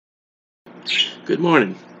Good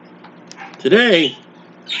morning. Today,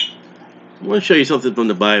 I want to show you something from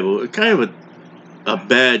the Bible. It's kind of a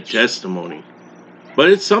bad testimony, but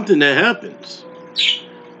it's something that happens.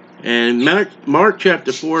 And Mark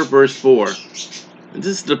chapter 4, verse 4, and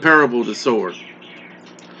this is the parable of the sower.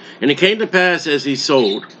 And it came to pass as he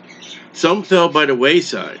sowed, some fell by the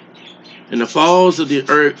wayside, and the fowls of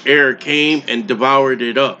the air came and devoured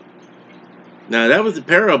it up. Now, that was the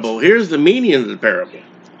parable. Here's the meaning of the parable.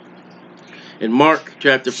 In Mark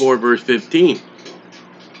chapter 4, verse 15.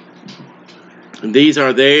 And these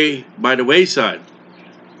are they by the wayside.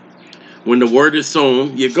 When the word is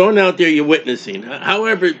sown, you're going out there, you're witnessing.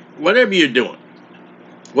 However, whatever you're doing,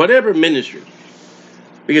 whatever ministry.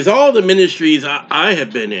 Because all the ministries I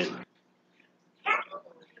have been in,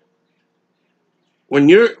 when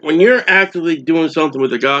you're actively doing something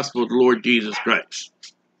with the gospel of the Lord Jesus Christ,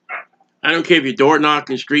 I don't care if you're door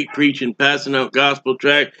knocking, street preaching, passing out gospel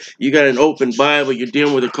tract, you got an open Bible, you're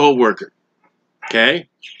dealing with a co-worker. Okay?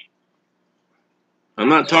 I'm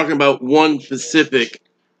not talking about one specific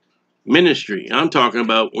ministry. I'm talking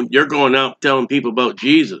about when you're going out telling people about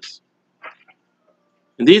Jesus.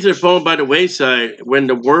 And these are fallen by the wayside when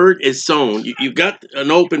the word is sown. You got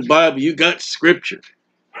an open Bible, you got scripture,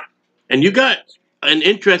 and you got an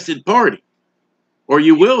interested party, or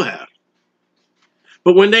you will have.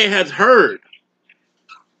 But when they have heard,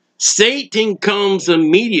 Satan comes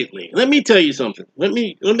immediately. Let me tell you something. Let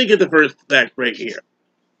me get the first fact right here.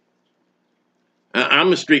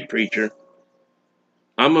 I'm a street preacher.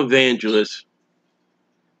 I'm an evangelist.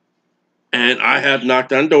 And I have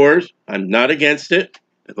knocked on doors. I'm not against it.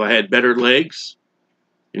 If I had better legs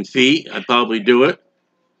and feet, I'd probably do it.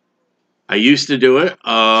 I used to do it.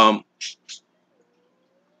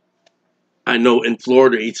 I know in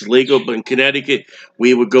Florida it's legal, but in Connecticut,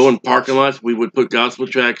 we would go in parking lots. We would put gospel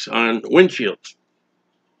tracts on windshields.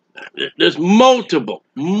 There's multiple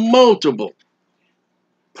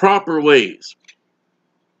proper ways.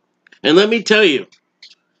 And let me tell you,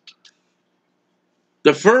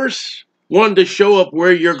 the first one to show up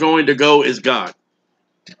where you're going to go is God,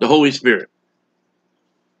 the Holy Spirit.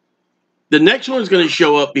 The next one's going to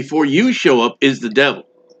show up before you show up is the devil.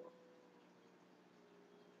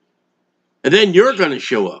 And then you're going to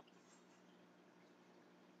show up.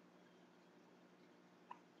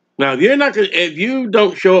 Now, if you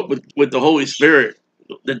don't show up with the Holy Spirit,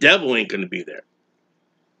 the devil ain't going to be there.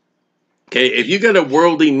 Okay, if you got a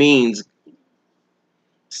worldly means,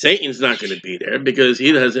 Satan's not going to be there because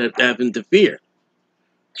he doesn't have to interfere.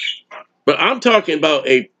 But I'm talking about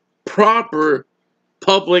a proper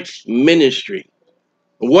public ministry.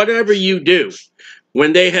 Whatever you do,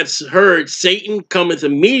 when they have heard, Satan cometh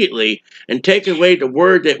immediately and take away the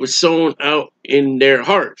word that was sown out in their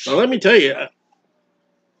hearts. Now, let me tell you,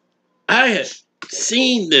 I have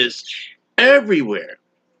seen this everywhere.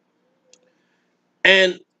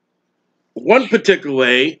 And one particular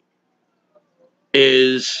way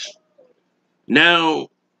is now,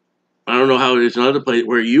 I don't know how it is in other places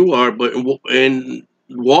where you are, but in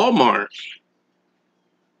Walmart,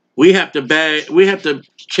 we have to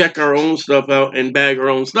check our own stuff out and bag our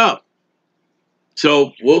own stuff.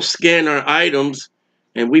 So we'll scan our items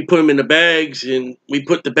and we put them in the bags and we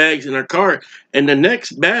put the bags in our car. And the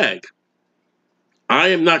next bag I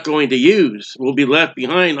am not going to use will be left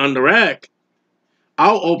behind on the rack.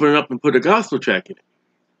 I'll open it up and put a gospel tract in it.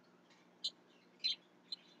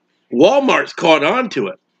 Walmart's caught on to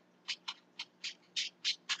it.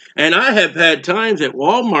 And I have had times at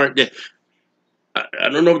Walmart that I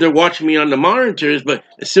don't know if they're watching me on the monitors, but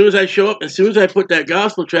as soon as I show up, as soon as I put that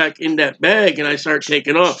gospel tract in that bag and I start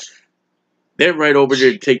taking off, they're right over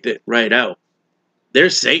there to take that right out. They're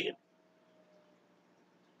Satan.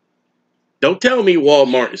 Don't tell me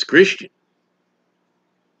Walmart is Christian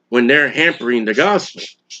when they're hampering the gospel.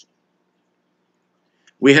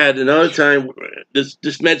 We had another time,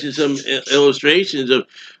 just mentioned some illustrations of,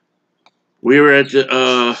 we were at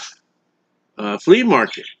the flea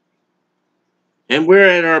market. And we're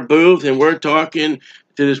at our booth and we're talking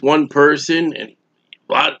to this one person and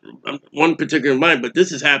one particular mind, but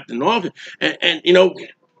this is happening often. And you know,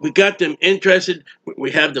 we got them interested.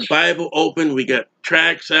 We have the Bible open. We got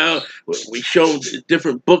tracts out. We show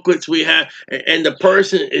different booklets we have. And the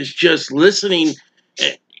person is just listening.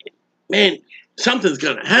 And, man, something's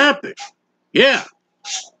going to happen. Yeah.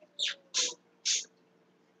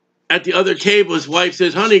 At the other table, his wife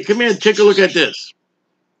says, honey, come here and take a look at this.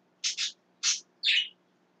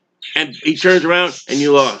 And he turns around and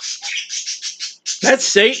you lost. That's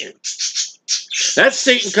Satan. That's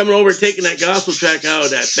Satan coming over and taking that gospel tract out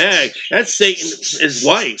of that bag. That's Satan, his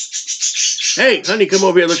wife. Hey, honey, come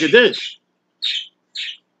over here and look at this.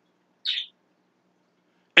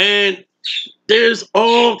 there's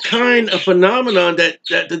all kind of phenomenon that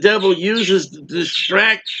the devil uses to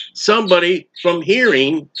distract somebody from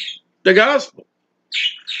hearing the gospel.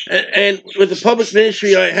 And with the public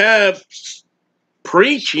ministry I have,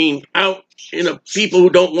 preaching out people who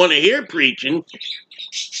don't want to hear preaching,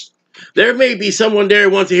 there may be someone there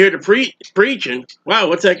who wants to hear the preaching. Wow,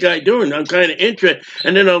 what's that guy doing? I'm kind of interested.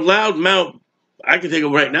 And then a loudmouth, I can think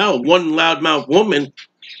of right now, one loudmouth woman.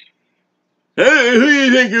 Hey, who do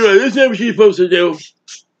you think you are? This is not what she's supposed to do.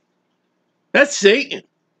 That's Satan.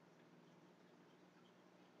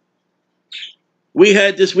 We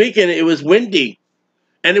had this weekend, it was windy.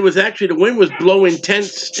 And it was actually, the wind was blowing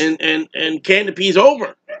tents and canopies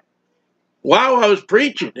over while I was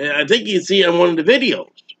preaching. And I think you can see it on one of the videos.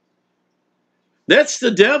 That's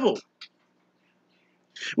the devil.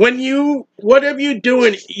 Whatever you're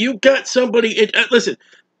doing, you got somebody, listen,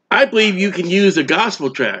 I believe you can use a gospel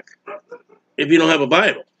tract if you don't have a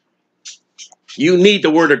Bible. You need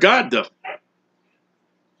the Word of God, though.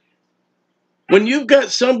 When you've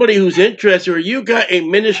got somebody who's interested, or you got a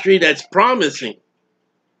ministry that's promising,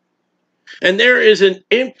 and there is an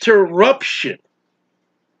interruption,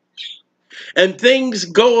 and things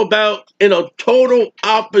go about in a total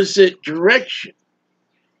opposite direction,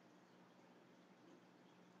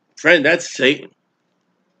 friend, that's Satan.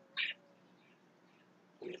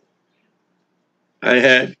 I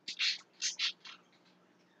had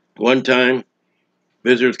one time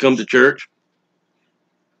visitors come to church,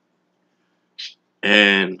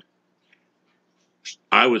 and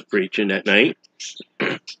I was preaching that night,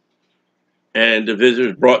 and the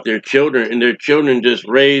visitors brought their children, and their children just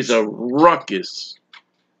raised a ruckus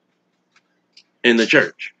in the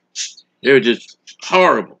church. They were just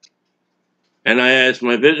horrible. And I asked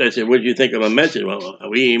my visitor, I said, what did you think of my message? Well,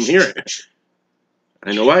 we didn't even hear it.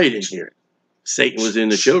 I know why you didn't hear it. Satan was in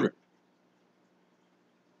the children.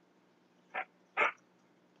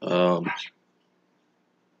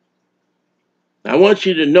 I want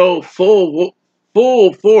you to know full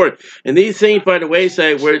forward. And these things by the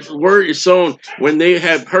wayside, where the word is sown, when they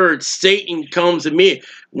have heard, Satan comes to me.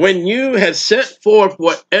 When you have set forth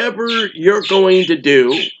whatever you're going to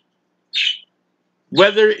do,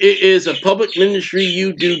 whether it is a public ministry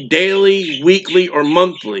you do daily, weekly, or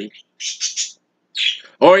monthly,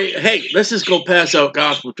 or, hey, let's just go pass out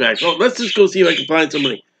gospel tracts. Oh, let's just go see if I can find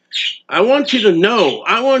somebody. I want you to know.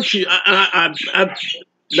 I want you.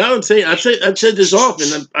 Now I'm saying, I've said this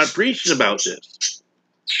often. I've preached about this.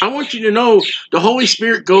 I want you to know the Holy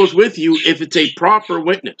Spirit goes with you if it's a proper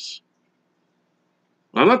witness.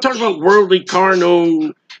 I'm not talking about worldly,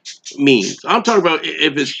 carnal means. I'm talking about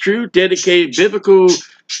if it's true, dedicated, biblical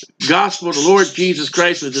gospel of the Lord Jesus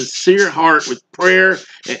Christ with a sincere heart, with prayer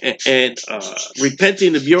and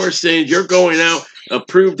repenting of your sins. You're going out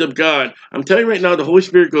approved of God. I'm telling you right now, the Holy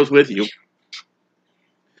Spirit goes with you.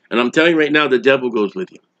 And I'm telling you right now, the devil goes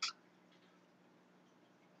with you.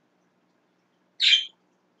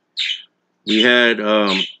 We had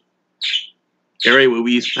area where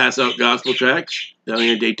we used to pass out gospel tracts down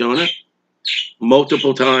here in Daytona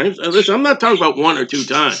multiple times. Listen, I'm not talking about one or two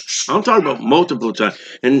times. I'm talking about multiple times.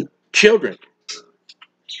 And children.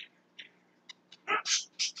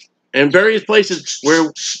 And various places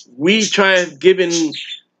where we try giving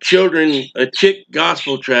children a chick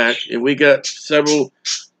gospel tract, and we got several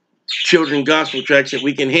children gospel tracts that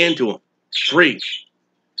we can hand to them free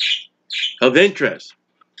of interest.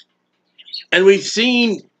 And we've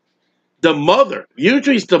seen the mother,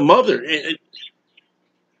 usually it's the mother,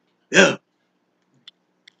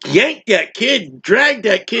 yank that kid, drag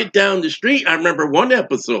that kid down the street. I remember one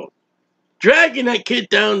episode, dragging that kid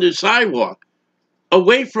down the sidewalk,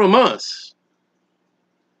 away from us.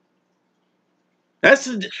 That's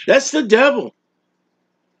the devil.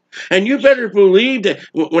 And you better believe that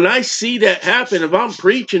when I see that happen, if I'm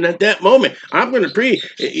preaching at that moment, I'm going to preach.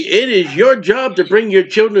 It is your job to bring your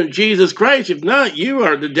children to Jesus Christ. If not, you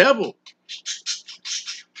are the devil.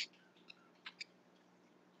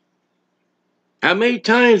 How many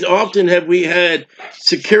times often have we had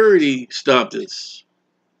security stop us?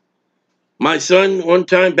 My son, one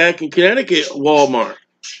time back in Connecticut, Walmart,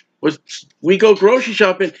 we go grocery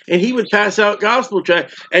shopping, and he would pass out gospel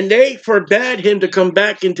tracts, and they forbade him to come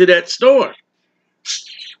back into that store.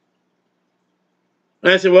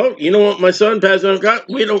 And I said, well, you know what, my son passed out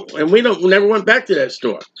gospel, we never went back to that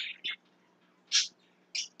store.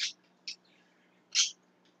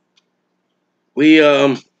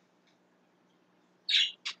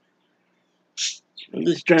 I'm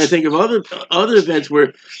just trying to think of other events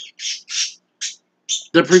where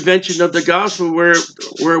the prevention of the gospel,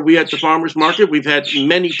 where we at the farmers market, we've had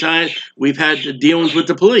many times, we've had the dealings with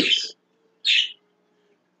the police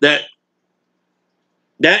that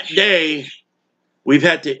That day, we've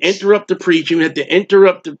had to interrupt the preaching, we had to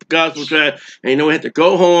interrupt the gospel track, and we had to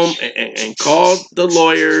go home and call the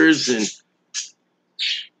lawyers, and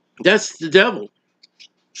that's the devil.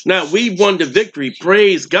 Now, we won the victory,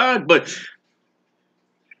 praise God, but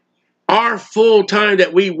our full time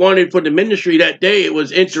that we wanted for the ministry that day, it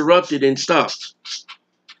was interrupted and stopped.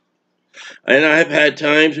 And I have had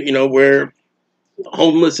times, where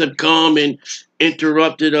homeless have come and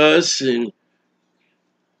interrupted us. And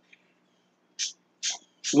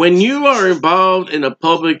when you are involved in a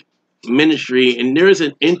public ministry and there's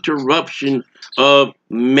an interruption of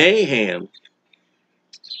mayhem,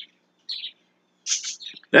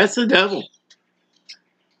 that's the devil.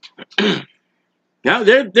 Now,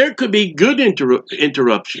 there could be good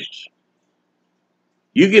interruptions.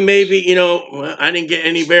 You can maybe, well, I didn't get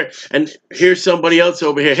anywhere, and here's somebody else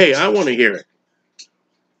over here. Hey, I want to hear it.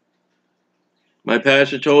 My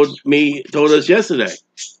pastor told us yesterday.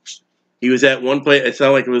 He was at one place. It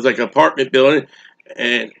sounded like it was like an apartment building,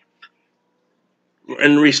 and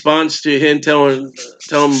in response to him telling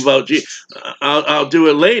him about Jesus, I'll do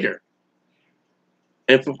it later.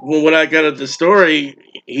 And when I got at the story,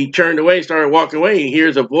 he turned away, started walking away. He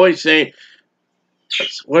hears a voice saying,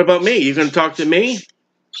 "What about me? You going to talk to me?"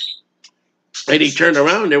 And he turned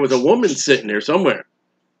around. There was a woman sitting there somewhere.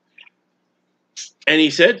 And he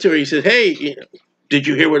said to her, he said, "Hey, did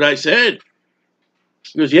you hear what I said?"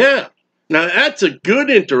 He goes, "Yeah." Now, that's a good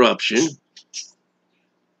interruption.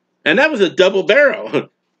 And that was a double barrel.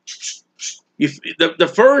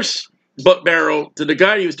 The first butt barrel to the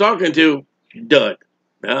guy he was talking to, dud.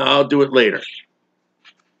 I'll do it later.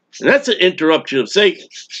 And that's an interruption of Satan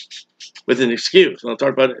with an excuse. I'll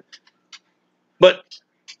talk about it. But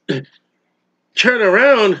turn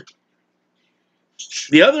around,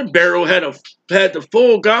 the other barrel had the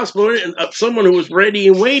full gospel in it, and someone who was ready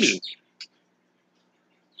and waiting.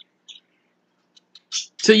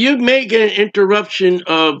 So you make an interruption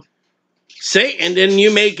of Satan, then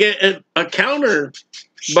you make it a counter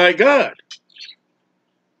by God.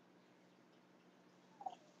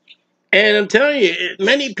 And I'm telling you,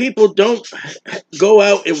 many people don't go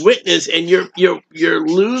out and witness, and you're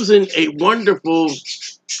losing a wonderful.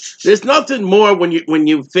 There's nothing more when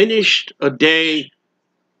you finished a day,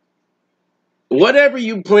 whatever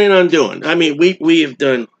you plan on doing. I mean, we have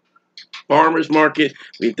done farmers market,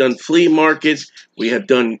 we've done flea markets, we have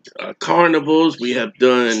done carnivals, we have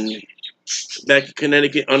done. Back in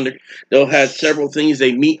Connecticut, they'll have several things.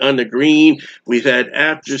 They meet on the green. We've had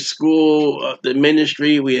after school the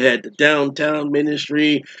ministry. We had the downtown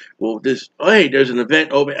ministry. Well, there's an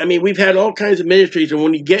event over. I mean, we've had all kinds of ministries. And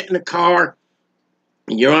when you get in the car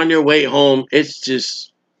and you're on your way home, it's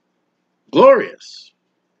just glorious.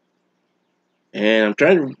 And I'm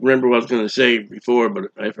trying to remember what I was going to say before,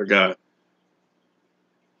 but I forgot.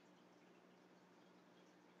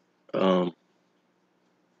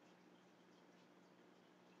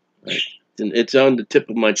 It's on the tip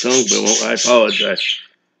of my tongue, but I apologize.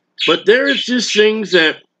 But there is just things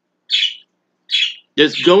that's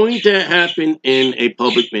going to happen in a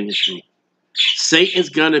public ministry. Satan's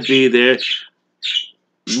going to be there.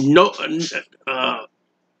 No,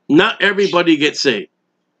 not everybody gets saved.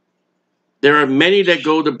 There are many that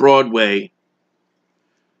go to Broadway,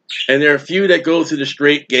 and there are a few that go through the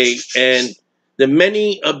straight gate. And the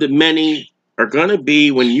many of the many are going to be,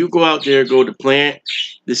 when you go out there, go to plant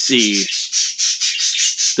the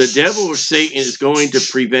seeds, the devil or Satan is going to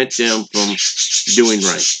prevent them from doing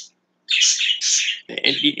right.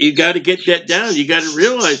 And you got to get that down. You got to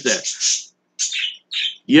realize that.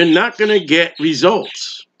 You're not going to get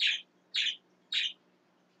results.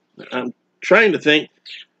 I'm trying to think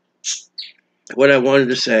what I wanted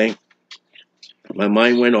to say. My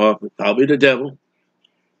mind went off. Probably the devil.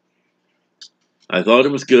 I thought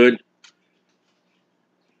it was good.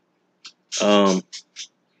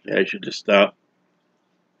 I should just stop.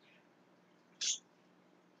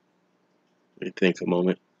 Let me think a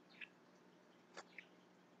moment.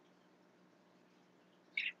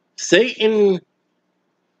 Satan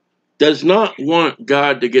does not want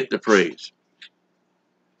God to get the praise.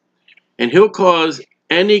 And he'll cause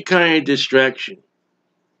any kind of distraction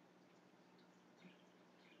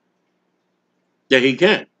that he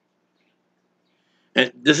can.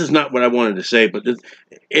 And this is not what I wanted to say, but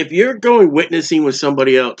if you're going witnessing with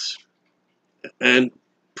somebody else, and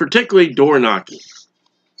particularly door knocking,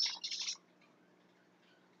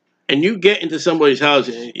 and you get into somebody's house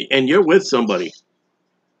and you're with somebody,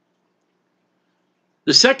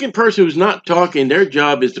 the second person who's not talking, their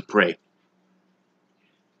job is to pray.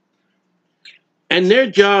 And their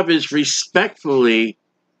job is respectfully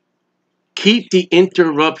keep the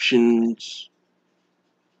interruptions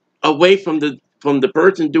away from the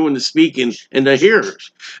person doing the speaking and the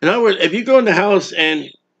hearers. In other words, if you go in the house and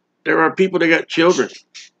there are people that got children,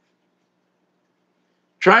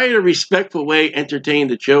 try in a respectful way entertain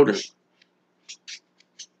the children.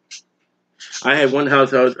 I had one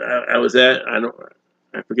house I was at. I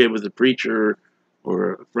forget if it was a preacher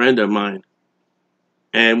or a friend of mine.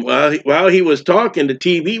 And while he was talking, the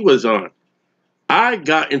TV was on. I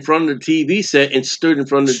got in front of the TV set and stood in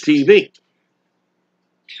front of the TV.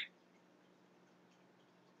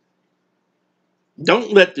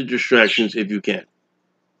 Don't let the distractions if you can.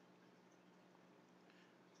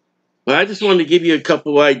 But I just wanted to give you a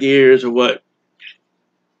couple ideas of what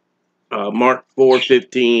Mark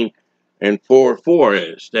 4:15 and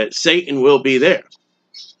 4:4 is. That Satan will be there.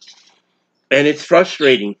 And it's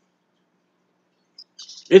frustrating.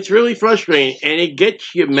 It's really frustrating, and it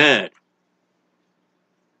gets you mad.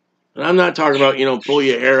 And I'm not talking about, pull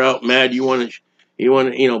your hair out mad, you want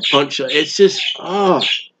to, punch. It's just, oh.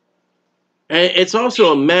 And it's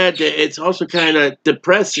also it's also kind of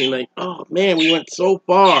depressing. Like, oh, man, we went so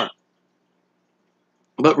far.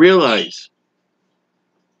 But realize,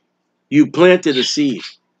 you planted a seed.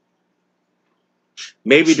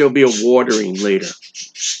 Maybe there'll be a watering later.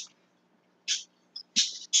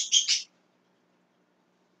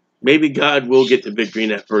 Maybe God will get the victory in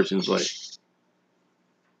that person's life.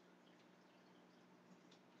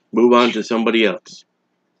 Move on to somebody else.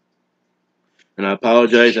 And I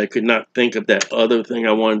apologize, I could not think of that other thing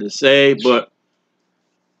I wanted to say, but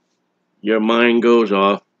your mind goes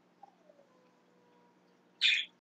off.